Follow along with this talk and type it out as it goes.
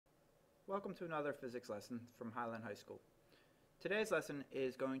Welcome to another physics lesson from Highland High School. Today's lesson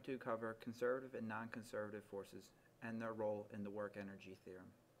is going to cover conservative and non-conservative forces and their role in the work-energy theorem.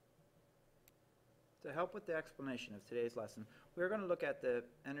 To help with the explanation of today's lesson, we're going to look at the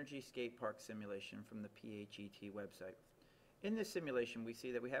energy skate park simulation from the PHET website. In this simulation, we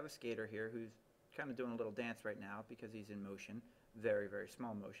see that we have a skater here who's kind of doing a little dance right now because he's in motion. Very, very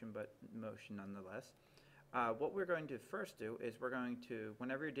small motion, but motion nonetheless. What we're going to first do is we're going to,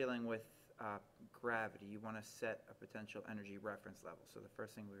 whenever you're dealing with gravity, you want to set a potential energy reference level. So the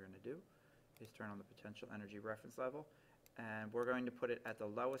first thing we're going to do is turn on the potential energy reference level, and we're going to put it at the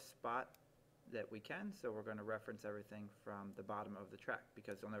lowest spot that we can. So we're going to reference everything from the bottom of the track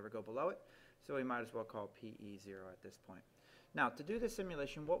because it'll never go below it. So we might as well call PE0 at this point. Now, to do this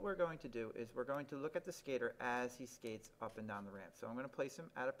simulation, what we're going to do is we're going to look at the skater as he skates up and down the ramp. So I'm going to place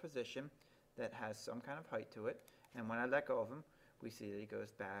him at a position that has some kind of height to it, and when I let go of him, we see that he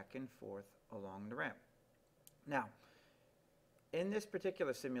goes back and forth along the ramp. Now, in this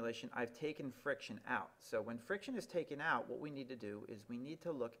particular simulation, I've taken friction out. So when friction is taken out, what we need to do is we need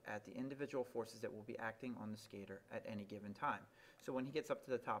to look at the individual forces that will be acting on the skater at any given time. So when he gets up to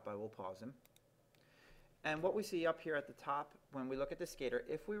the top, I will pause him. And what we see up here at the top, when we look at the skater,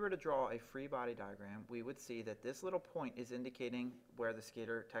 if we were to draw a free body diagram, we would see that this little point is indicating where the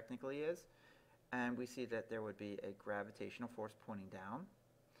skater technically is. And we see that there would be a gravitational force pointing down.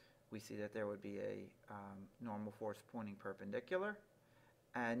 We see that there would be a normal force pointing perpendicular.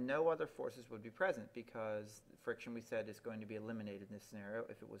 And no other forces would be present because friction, we said, is going to be eliminated in this scenario.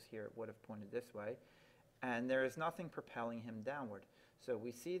 If it was here, it would have pointed this way. And there is nothing propelling him downward. So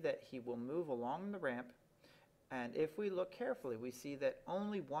we see that he will move along the ramp. And if we look carefully, we see that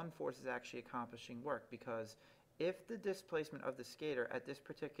only one force is actually accomplishing work, because if the displacement of the skater at this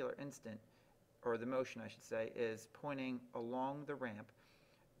particular instant, or the motion I should say, is pointing along the ramp,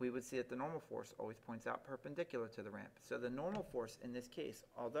 we would see that the normal force always points out perpendicular to the ramp. So the normal force in this case,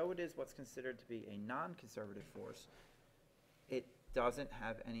 although it is what's considered to be a non-conservative force, it doesn't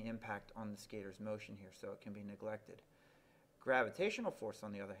have any impact on the skater's motion here, so it can be neglected. Gravitational force,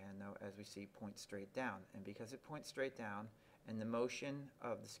 on the other hand, though, as we see, points straight down. And because it points straight down and the motion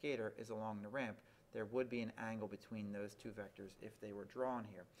of the skater is along the ramp, there would be an angle between those two vectors if they were drawn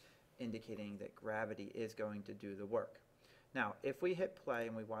here, indicating that gravity is going to do the work. Now, if we hit play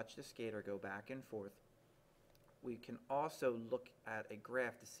and we watch the skater go back and forth, we can also look at a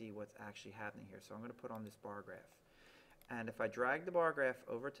graph to see what's actually happening here. So I'm going to put on this bar graph. And if I drag the bar graph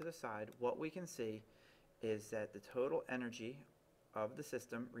over to the side, what we can see is that the total energy of the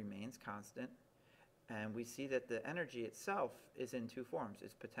system remains constant, and we see that the energy itself is in two forms.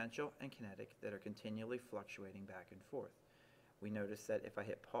 It's potential and kinetic that are continually fluctuating back and forth. We notice that if I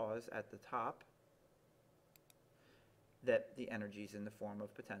hit pause at the top, that the energy is in the form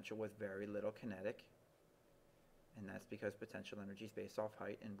of potential with very little kinetic, and that's because potential energy is based off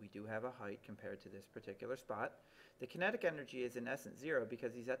height, and we do have a height compared to this particular spot. The kinetic energy is in essence zero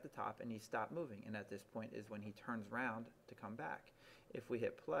because he's at the top and he's stopped moving, and at this point is when he turns around to come back. If we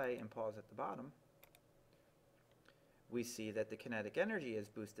hit play and pause at the bottom, we see that the kinetic energy is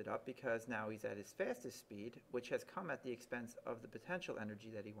boosted up because now he's at his fastest speed, which has come at the expense of the potential energy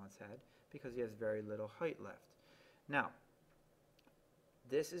that he once had because he has very little height left. Now,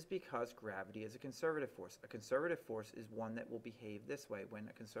 this is because gravity is a conservative force. A conservative force is one that will behave this way. When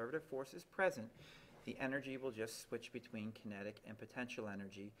a conservative force is present, the energy will just switch between kinetic and potential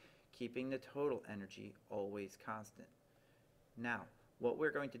energy, keeping the total energy always constant. Now, what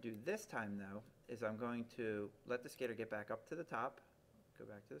we're going to do this time, though, is I'm going to let the skater get back up to the top, go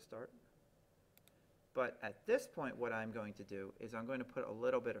back to the start. But at this point, what I'm going to do is I'm going to put a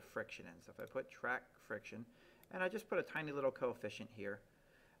little bit of friction in. So if I put track friction, and I just put a tiny little coefficient here,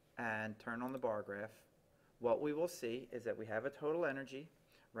 and turn on the bar graph, what we will see is that we have a total energy.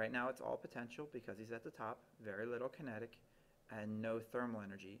 Right now it's all potential because he's at the top, very little kinetic, and no thermal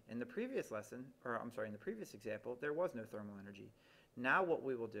energy. In the previous lesson, or I'm sorry, in the previous example, there was no thermal energy. Now what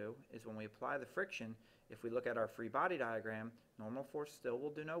we will do is when we apply the friction, if we look at our free body diagram, normal force still will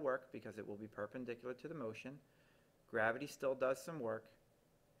do no work because it will be perpendicular to the motion. Gravity still does some work,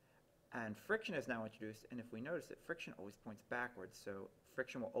 and friction is now introduced, and if we notice that friction always points backwards, so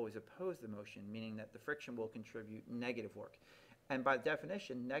friction will always oppose the motion, meaning that the friction will contribute negative work. And by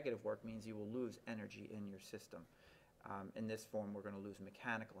definition, negative work means you will lose energy in your system. In this form, we're going to lose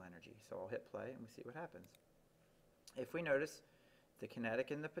mechanical energy. So I'll hit play and we see what happens. If we notice, the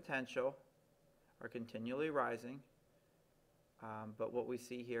kinetic and the potential are continually rising, but what we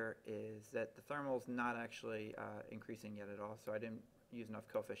see here is that the thermal is not actually increasing yet at all, so I didn't use enough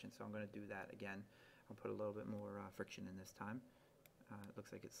coefficient, so I'm going to do that again. I'll put a little bit more friction in this time. It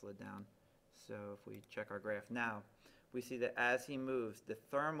looks like it slid down. So if we check our graph now, we see that as he moves, the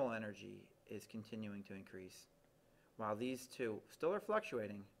thermal energy is continuing to increase, while these two still are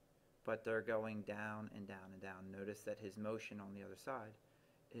fluctuating, but they're going down and down and down. Notice that his motion on the other side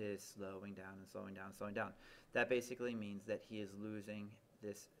is slowing down and slowing down and slowing down. That basically means that he is losing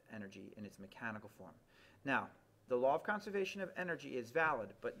this energy in its mechanical form. Now, the law of conservation of energy is valid,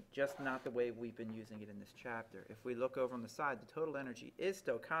 but just not the way we've been using it in this chapter. If we look over on the side, the total energy is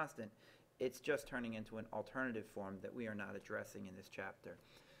still constant. It's just turning into an alternative form that we are not addressing in this chapter.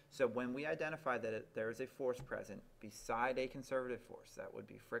 So when we identify that there is a force present beside a conservative force, that would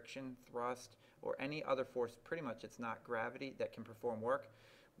be friction, thrust, or any other force, pretty much it's not gravity that can perform work,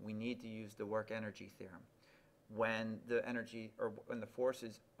 we need to use the work energy theorem. When the energy, or when the force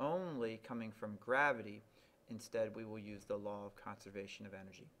is only coming from gravity, instead we will use the law of conservation of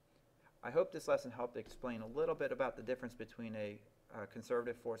energy. I hope this lesson helped explain a little bit about the difference between a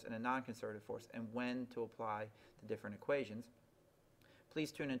conservative force and a non-conservative force and when to apply the different equations.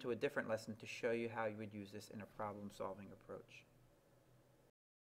 Please tune into a different lesson to show you how you would use this in a problem-solving approach.